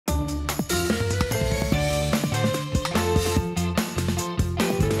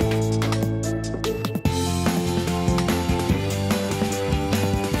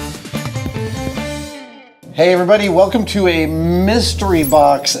Hey everybody, welcome to a Mystery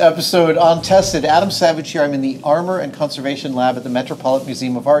Box episode on Tested. Adam Savage here. I'm in the Armor and Conservation Lab at the Metropolitan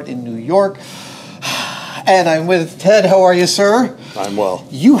Museum of Art in New York. And I'm with Ted. How are you, sir? I'm well.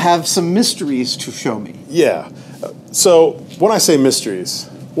 You have some mysteries to show me. Yeah. So when I say mysteries,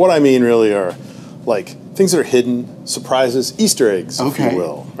 what I mean really are like things that are hidden, surprises, Easter eggs, if you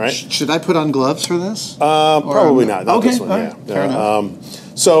will. Right? Should I put on gloves for this? Probably not. Not okay, this one. right. Yeah. Fair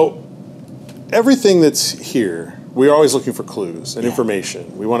enough. So everything that's here, we're always looking for clues and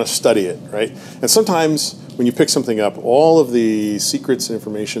information. We want to study it, right? And sometimes when you pick something up, all of the secrets and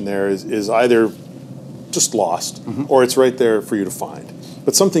information there is either just lost or it's right there for you to find.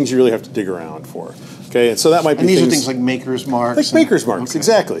 But some things you really have to dig around for. Okay, and so that might be these are things like maker's marks. Like maker's marks,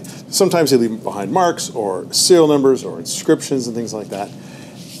 exactly. Sometimes they leave behind marks or serial numbers or inscriptions and things like that.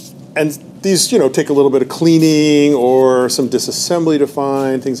 And these, take a little bit of cleaning or some disassembly to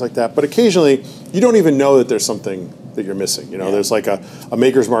find, things like that. But occasionally, you don't even know that there's something that you're missing. There's like a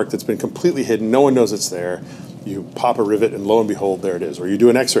maker's mark that's been completely hidden. No one knows it's there. You pop a rivet and lo and behold, there it is. Or you do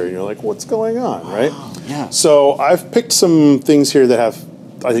an x-ray and you're like, what's going on, right? Yeah. So I've picked some things here that have,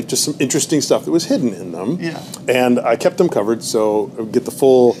 I think, just some interesting stuff that was hidden in them. Yeah. And I kept them covered so I would get the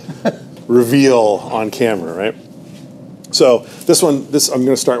full reveal on camera, right? So this I'm going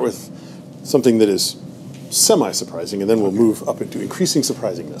to start with something that is semi-surprising, and then we'll move up into increasing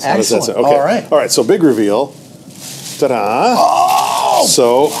surprisingness. How does that sound? Okay. All right, so big reveal. Ta-da. Oh!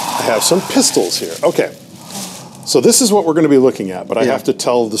 So I have some pistols here. Okay. So this is what we're going to be looking at, but I have to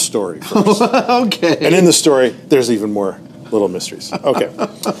tell the story first. Okay. And in the story, there's even more little mysteries. Okay.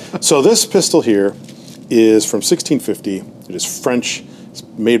 So this pistol here is from 1650. It is French. It's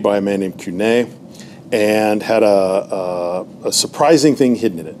made by a man named Cunet, and had a surprising thing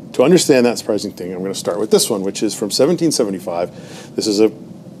hidden in it. To understand that surprising thing, I'm going to start with this one, which is from 1775. This is a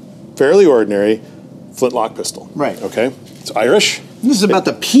fairly ordinary flintlock pistol. Right. Okay. It's Irish. This is about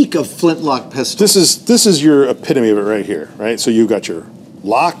the peak of flintlock pistols. This is your epitome of it right here, right? So you've got your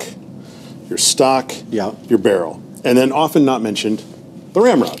lock, your stock, your barrel, and then often not mentioned, the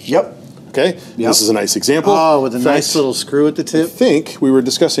ramrod. Yep. Okay. Yep. This is a nice example. Oh, with a nice little screw at the tip. I think we were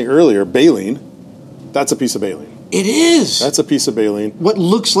discussing earlier baleen. That's a piece of baleen. It is. That's a piece of baleen. What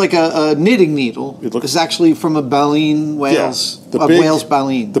looks like a knitting needle is actually from a baleen whale's whale's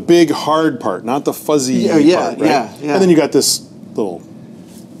baleen. The big hard part, not the fuzzy part, right? Yeah. And then you got this little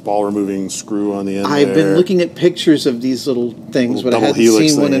ball removing screw on the end. I've been looking at pictures of these little things, but I hadn't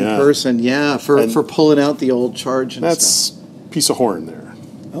seen one in person. Yeah, for pulling out the old charge and that's stuff. a piece of horn there.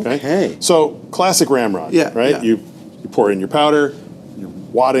 Okay. So classic ramrod, right? Yeah. You pour in your powder, your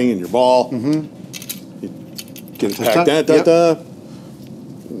wadding in your ball. Mm-hmm. Get it packed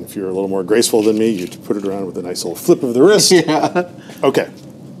in. If you're a little more graceful than me, you put it around with a nice little flip of the wrist. Yeah. Okay.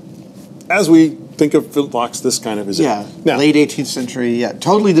 As we think of flintlocks, this kind of is it. Now, late 18th century,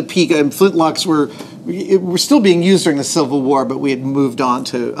 totally the peak. And flintlocks were still being used during the Civil War, but we had moved on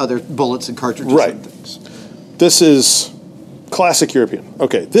to other bullets and cartridges and things. This is classic European.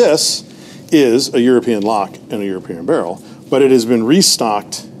 Okay, this is a European lock and a European barrel, but it has been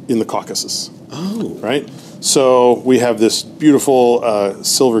restocked in the Caucasus. Oh. Right? So we have this beautiful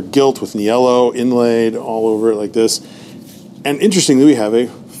silver gilt with niello inlaid all over it like this. And interestingly, we have a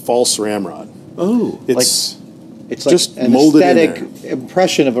false ramrod. Oh. It's just an molded aesthetic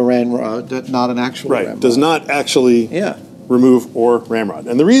impression of a ramrod, not an actual ramrod. Does not actually remove or ramrod.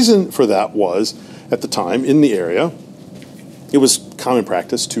 And the reason for that was, at the time, in the area, it was common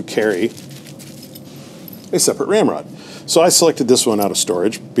practice to carry a separate ramrod. So I selected this one out of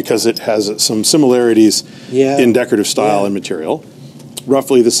storage because it has some similarities in decorative style and material.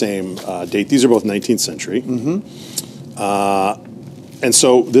 Roughly the same date. These are both 19th century. Mm-hmm. And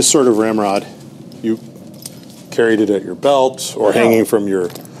so this sort of ramrod, you carried it at your belt or hanging from your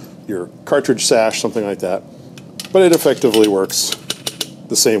cartridge sash, something like that. But it effectively works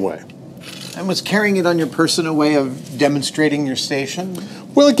the same way. And was carrying it on your person a way of demonstrating your station?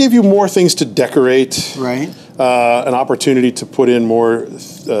 Well, it gave you more things to decorate. Right. An opportunity to put in more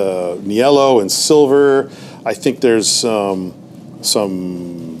niello and silver. I think there's some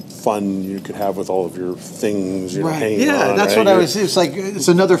fun you could have with all of your things hanging on. That's what I was. It's like it's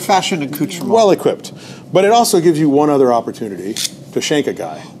another fashion accoutrement. Well equipped, but it also gives you one other opportunity to shank a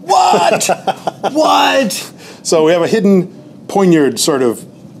guy. What? What? So we have a hidden poignard sort of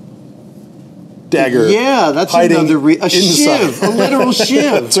dagger. Yeah, that's another a shiv, a literal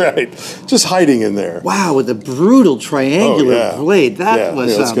shiv. That's right, just hiding in there. Wow, with a brutal triangular blade. That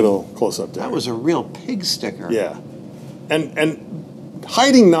was. Let's get a little close up there. That was a real pig sticker. Yeah, and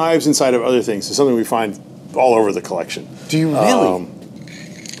hiding knives inside of other things is something we find all over the collection. Do you really?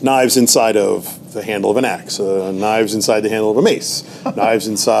 Knives inside of the handle of an axe, knives inside the handle of a mace, knives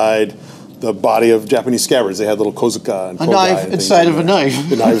inside the body of Japanese scabbards. They had little kozuka and kogai. A knife inside of a knife.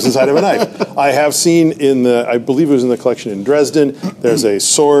 The knives inside of a knife. I have seen I believe it was in the collection in Dresden, there's a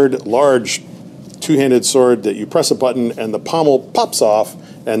sword, large two-handed sword that you press a button and the pommel pops off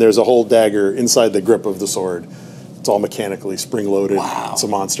and there's a whole dagger inside the grip of the sword. It's all mechanically spring-loaded. Wow. It's a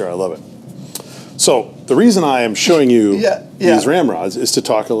monster. I love it. So the reason I am showing you these ramrods is to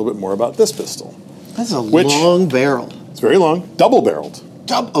talk a little bit more about this pistol. That's a long barrel. It's very long, double-barreled.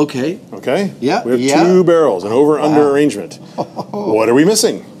 Okay. Okay? Yeah. We have two barrels, an over-under arrangement. What are we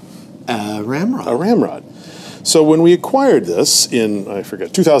missing? A ramrod. A ramrod. So when we acquired this in,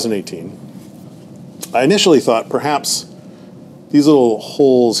 2018, I initially thought perhaps these little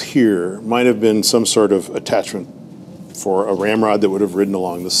holes here might have been some sort of attachment for a ramrod that would have ridden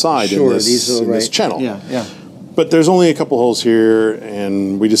along the side in this channel. Yeah, yeah. But there's only a couple holes here,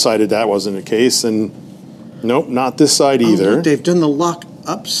 and we decided that wasn't the case, and nope, not this side either. Look, they've done the lock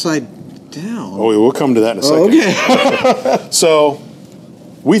upside down. Oh, we'll come to that in a second. Okay. So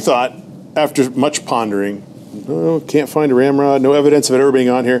we thought, after much pondering, can't find a ramrod, no evidence of it ever being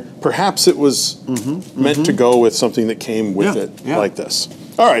on here. Perhaps it was meant to go with something that came with it, like this.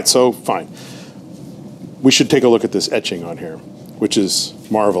 All right, so fine. We should take a look at this etching on here, which is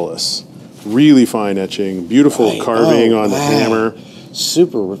marvelous. Really fine etching, beautiful carving on the hammer.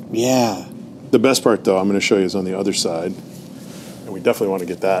 Super, yeah. The best part, though, I'm going to show you is on the other side. And we definitely want to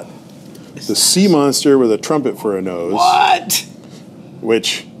get that. The sea monster with a trumpet for a nose. What?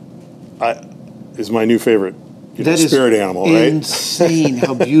 Which is my new favorite spirit animal, right? Insane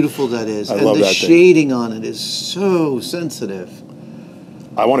how beautiful that is. I love the that shading on it is so sensitive.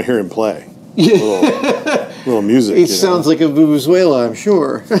 I want to hear him play. Little music. It sounds like a vuvuzela, I'm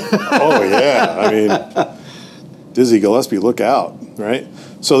sure. Oh, yeah. I mean, Dizzy Gillespie, look out, right?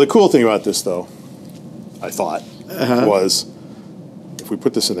 So the cool thing about this, though, I thought, was if we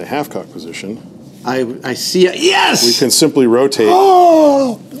put this in the half-cock position, I see it. Yes! we can simply rotate.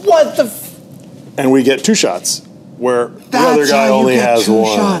 Oh, what the... And we get two shots, where the other guy only has one.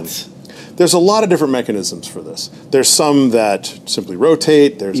 Shots. There's a lot of different mechanisms for this. There's some that simply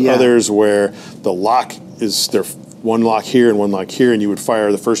rotate. There's others where the lock is one lock here and one lock here, and you would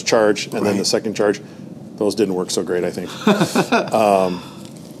fire the first charge and then the second charge. Those didn't work so great, I think.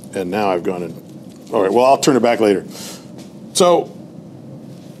 And now I've gone and... All right, well, I'll turn it back later. So,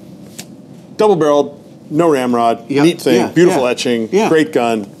 double-barreled, no ramrod, neat thing, beautiful etching, great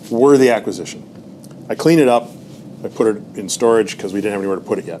gun, worthy acquisition. I clean it up. I put it in storage because we didn't have anywhere to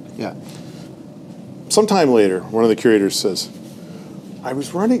put it yet. Yeah. Sometime later, one of the curators says, I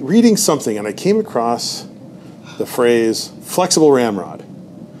was reading something and I came across the phrase flexible ramrod.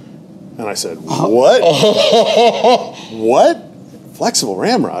 And I said, what? What? Flexible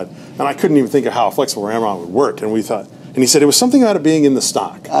ramrod? And I couldn't even think of how a flexible ramrod would work. And he said it was something about it being in the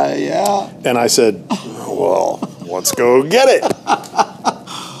stock. Yeah. And I said, well, let's go get it.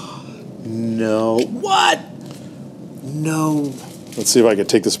 No. What? No. Let's see if I can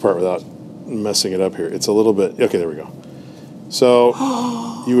take this apart without messing it up here. It's a little bit... Okay, there we go. So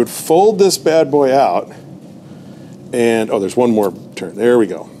you would fold this bad boy out, and... Oh, there's one more turn. There we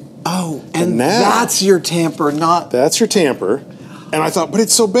go. Oh, and now, that's your tamper, not... That's your tamper. And I thought, but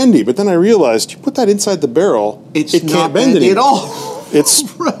it's so bendy. But then I realized, you put that inside the barrel, it can't bend at all. It's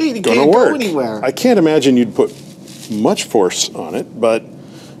right, it going to can't work. Go anywhere. I can't imagine you'd put much force on it, but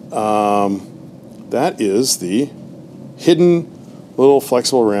that is the hidden little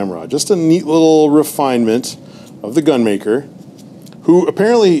flexible ramrod. Just a neat little refinement of the gunmaker, who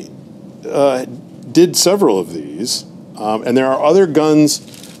apparently did several of these. And there are other guns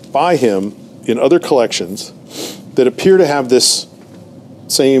by him in other collections that appear to have this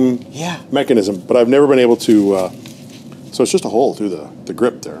same mechanism, but I've never been able to... so it's just a hole through the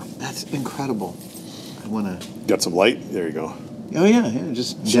grip there. That's incredible. I want to... Got some light? There you go. Oh, yeah,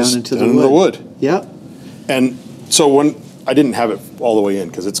 just down into the wood. The wood. Yep. And so when... I didn't have it all the way in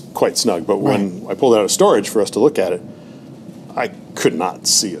because it's quite snug, but when I pulled it out of storage for us to look at it, I could not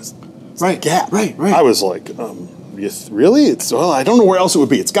see a gap. Right. I was like, really? Well, I don't know where else it would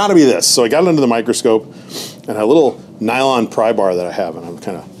be. It's got to be this. So I got it under the microscope, and a little nylon pry bar that I have, and I'm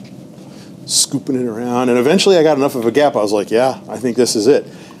kind of scooping it around. And eventually I got enough of a gap. I was like, yeah, I think this is it.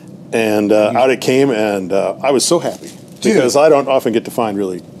 And out it came, and I was so happy because I don't often get to find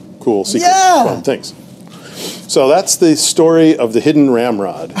really cool, secret, fun things. So that's the story of the hidden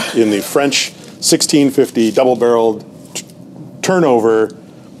ramrod in the French 1650 double-barreled turnover.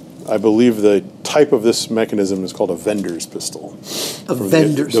 I believe the type of this mechanism is called a vendor's pistol. A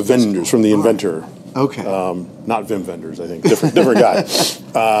vendor's pistol? The vendors, from the inventor. Okay. Not Vim Vendors, I think. Different guy.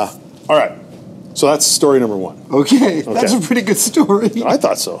 All right. So that's story number one. Okay, that's a pretty good story. I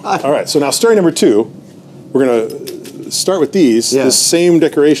thought so. All right, so now story number two, we're going to start with these. Yeah. This same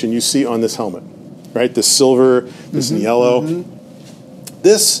decoration you see on this helmet, right? This silver, this in yellow.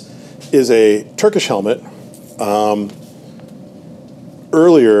 This is a Turkish helmet.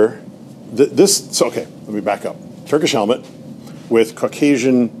 Earlier, okay, let me back up. Turkish helmet with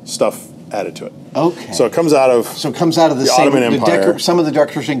Caucasian stuff added to it. Okay. So it comes out of the same Ottoman Empire. some of the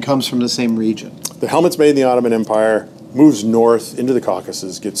decoration comes from the same region. The helmet's made in the Ottoman Empire, moves north into the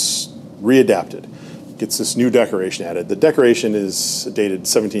Caucasus, gets readapted, gets this new decoration added. The decoration is dated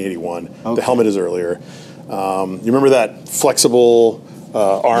 1781. Okay. The helmet is earlier. You remember that flexible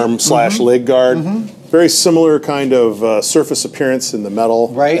arm / leg guard? Very similar kind of surface appearance in the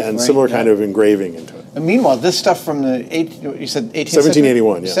metal, and similar kind of engraving into it. And meanwhile, this stuff from the you said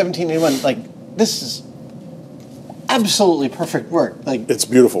 1781, yeah. 1781, like this is absolutely perfect work. Like it's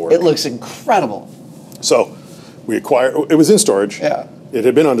beautiful work. It looks incredible. So we acquired. It was in storage. Yeah. It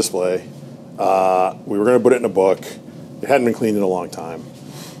had been on display. We were going to put it in a book. It hadn't been cleaned in a long time,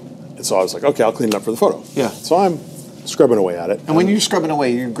 and so I was like, okay, I'll clean it up for the photo. Yeah. So I'm scrubbing away at it. And when you're scrubbing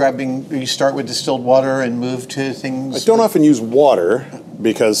away, you start with distilled water and move to things? I don't often use water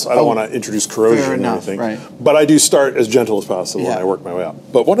because I don't want to introduce corrosion or anything. Right. But I do start as gentle as possible and I work my way up.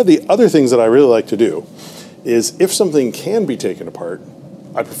 But one of the other things that I really like to do is if something can be taken apart,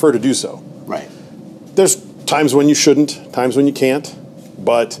 I prefer to do so. Right. There's times when you shouldn't, times when you can't,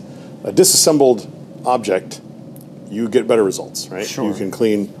 but a disassembled object, you get better results, right? Sure. You can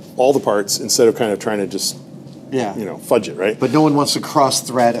clean all the parts instead of kind of trying to just fudge it, right? But no one wants to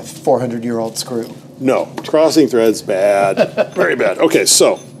cross-thread a 400-year-old screw. No, crossing threads, bad, very bad. Okay,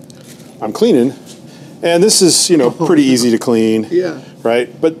 so I'm cleaning, and this is, pretty easy to clean, right?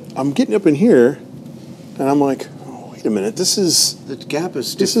 But I'm getting up in here, and I'm like, oh, wait a minute, the gap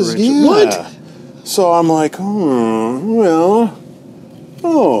is this differential. is, What? So I'm like,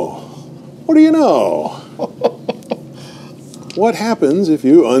 what do you know? What happens if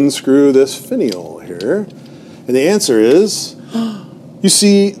you unscrew this finial here? And the answer is, you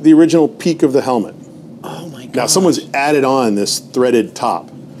see the original peak of the helmet. Oh my God! Now someone's added on this threaded top.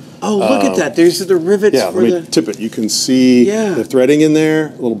 Oh, look at that! There's the rivets. Yeah, let me tip it. You can see the threading in there,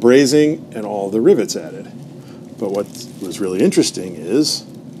 a little brazing, and all the rivets added. But what was really interesting is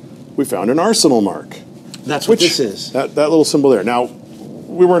we found an arsenal mark. That's what this is. That little symbol there. Now,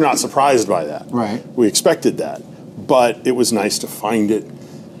 we were not surprised by that. Right. We expected that. But it was nice to find it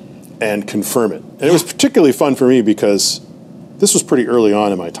and confirm it. And it was particularly fun for me because this was pretty early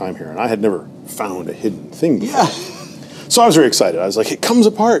on in my time here, and I had never found a hidden thing before. Yeah. So I was very excited. I was like, it comes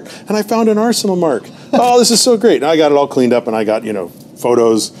apart, and I found an arsenal mark. Oh, this is so great. And I got it all cleaned up, and I got,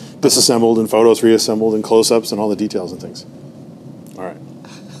 photos disassembled and photos reassembled and close-ups and all the details and things. All right.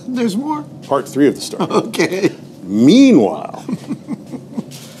 There's more? Part 3 of the story. Okay. Meanwhile,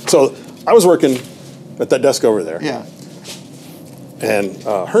 so I was working at that desk over there. Yeah. And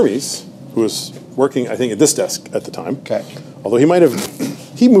Hermes, who was working, I think, at this desk at the time. Okay. Although he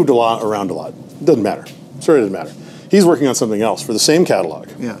moved around a lot. It doesn't matter. Sure, it doesn't matter. He's working on something else for the same catalog.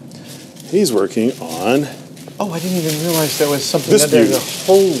 Yeah. He's working on... Oh, I didn't even realize there was something this under there.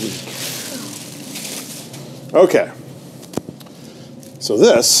 Holy cow. Okay. So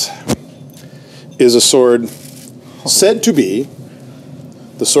this is a sword said to be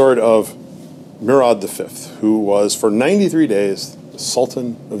the sword of Murad V, who was for 93 days the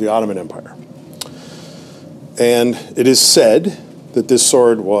Sultan of the Ottoman Empire. And it is said that this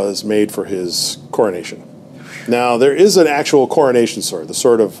sword was made for his coronation. Now, there is an actual coronation sword, the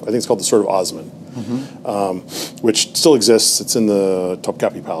sword of, I think it's called the Sword of Osman, which still exists. It's in the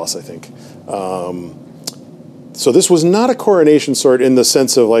Topkapi Palace, I think. So this was not a coronation sword in the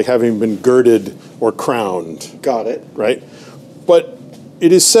sense of like having been girded or crowned. Got it. Right? But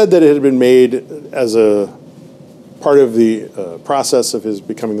it is said that it had been made as a part of the process of his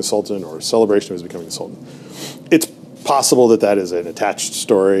becoming the Sultan or celebration of his becoming the Sultan. It's possible that that is an attached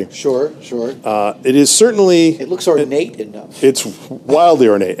story. Sure. It is certainly... It looks ornate enough. It's wildly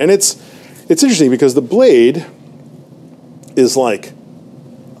ornate. And it's interesting because the blade is like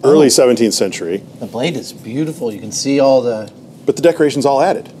early 17th century. The blade is beautiful. You can see all the... But the decoration's all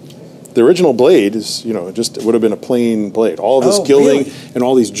added. The original blade is, it would have been a plain blade. All of this gilding and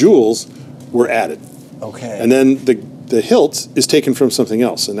all these jewels were added. Okay. And then the hilt is taken from something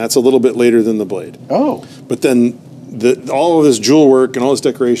else, and that's a little bit later than the blade. Oh. But then all of this jewel work and all this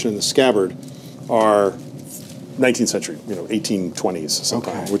decoration in the scabbard are 19th century, 1820s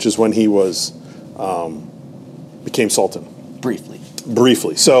sometime, which is when he was became Sultan.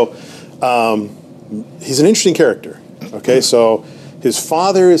 Briefly. So he's an interesting character. Okay, so his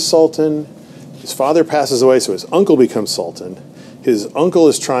father is Sultan. His father passes away, so his uncle becomes sultan. His uncle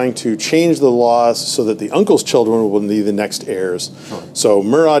is trying to change the laws so that the uncle's children will be the next heirs. Sure. So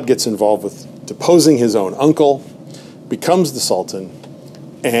Murad gets involved with deposing his own uncle, becomes the sultan,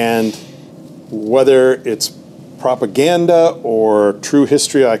 and whether it's propaganda or true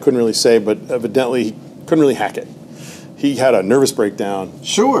history, I couldn't really say, but evidently he couldn't really hack it. He had a nervous breakdown.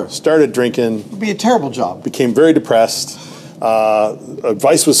 Sure. Started drinking. It would be a terrible job. Became very depressed.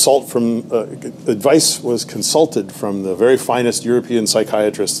 Advice was consulted from the very finest European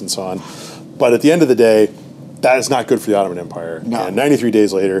psychiatrists and so on. But at the end of the day, that is not good for the Ottoman Empire. No. And 93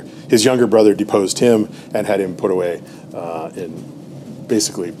 days later, his younger brother deposed him and had him put away in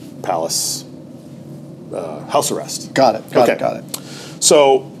basically palace house arrest. Got it. Got it.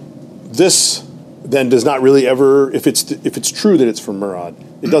 So this then does not really ever, if it's true that it's from Murad,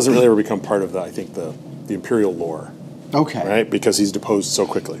 it doesn't really ever become part of the imperial lore. Okay. Right? Because he's deposed so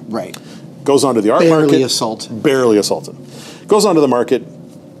quickly. Right. Goes on to the art market. Barely a sultan. Barely a sultan. Goes on to the market,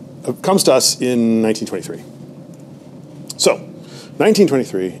 comes to us in 1923. So,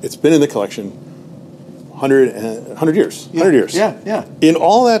 1923, it's been in the collection 100 years. Yeah. 100 years. Yeah. In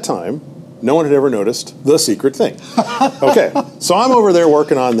all that time, no one had ever noticed the secret thing. Okay, so I'm over there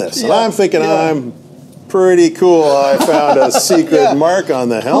working on this, and I'm thinking I'm pretty cool. I found a secret mark on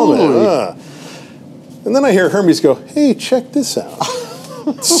the helmet. And then I hear Hermes go, "Hey, check this out."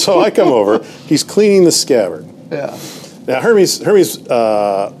 So I come over. He's cleaning the scabbard. Yeah. Now Hermes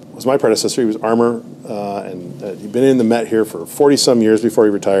was my predecessor. He was armor, and he'd been in the Met here for 40-some years before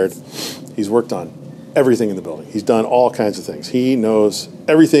he retired. He's worked on everything in the building. He's done all kinds of things. He knows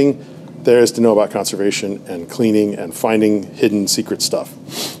everything there is to know about conservation and cleaning and finding hidden secret stuff.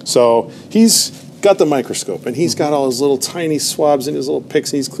 So he's got the microscope, and he's got all his little tiny swabs in his little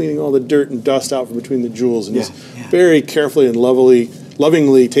picks, and he's cleaning all the dirt and dust out from between the jewels, and he's very carefully and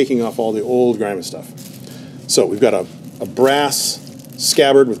lovingly taking off all the old grimy stuff. So we've got a brass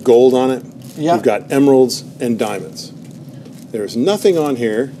scabbard with gold on it. Yeah. We've got emeralds and diamonds. There's nothing on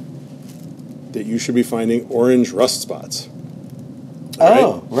here that you should be finding orange rust spots.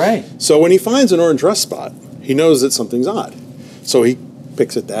 Oh, right. So when he finds an orange rust spot, he knows that something's odd. So he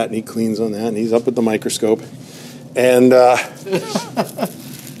picks at that and he cleans on that and he's up at the microscope. And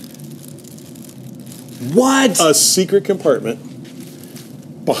what? A secret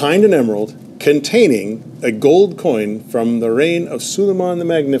compartment behind an emerald containing a gold coin from the reign of Suleiman the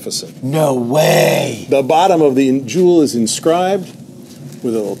Magnificent. No way. The bottom of the jewel is inscribed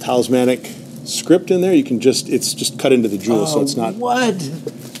with a little talismanic script in there. You can it's just cut into the jewel, so it's not... What?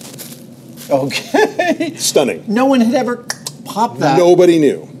 Okay. Stunning. No one had ever popped that. Nobody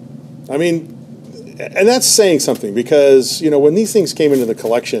knew. I mean, and that's saying something because, when these things came into the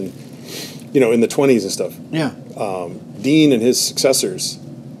collection, in the 20s and stuff, Dean and his successors,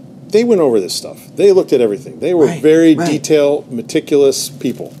 they went over this stuff. They looked at everything. They were very detailed, meticulous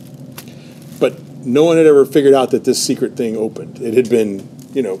people. But no one had ever figured out that this secret thing opened. It had been,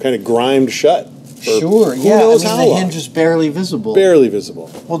 kind of grimed shut. Sure, who knows how the long. hinge is barely visible. Barely visible.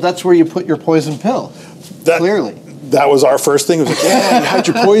 Well, that's where you put your poison pill. Clearly. That was our first thing. It was like, you hide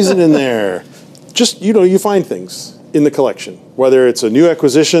your poison in there. Just, you find things in the collection, whether it's a new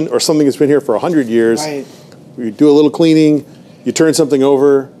acquisition or something that's been here for 100 years. Right. You do a little cleaning, you turn something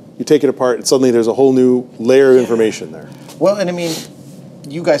over, you take it apart, and suddenly there's a whole new layer of information there. Well, and I mean,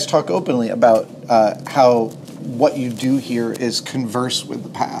 you guys talk openly about how what you do here is converse with the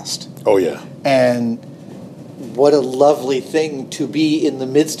past. Oh, yeah. And what a lovely thing to be in the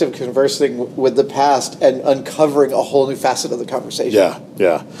midst of conversing with the past and uncovering a whole new facet of the conversation.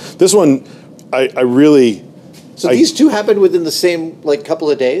 Yeah. This one, I really... So these two happened within the same, couple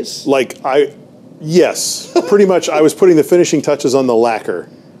of days? Yes. Pretty much, I was putting the finishing touches on the lacquer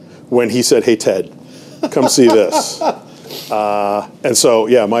when he said, "Hey, Ted, come see this." And so,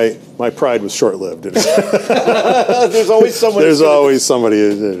 my pride was short-lived. There's always someone. There's always somebody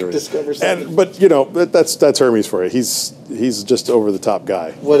who discovers something. But that's Hermes for you. He's just over the top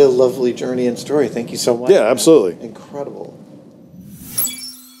guy. What a lovely journey and story. Thank you so much. Yeah, absolutely. Incredible.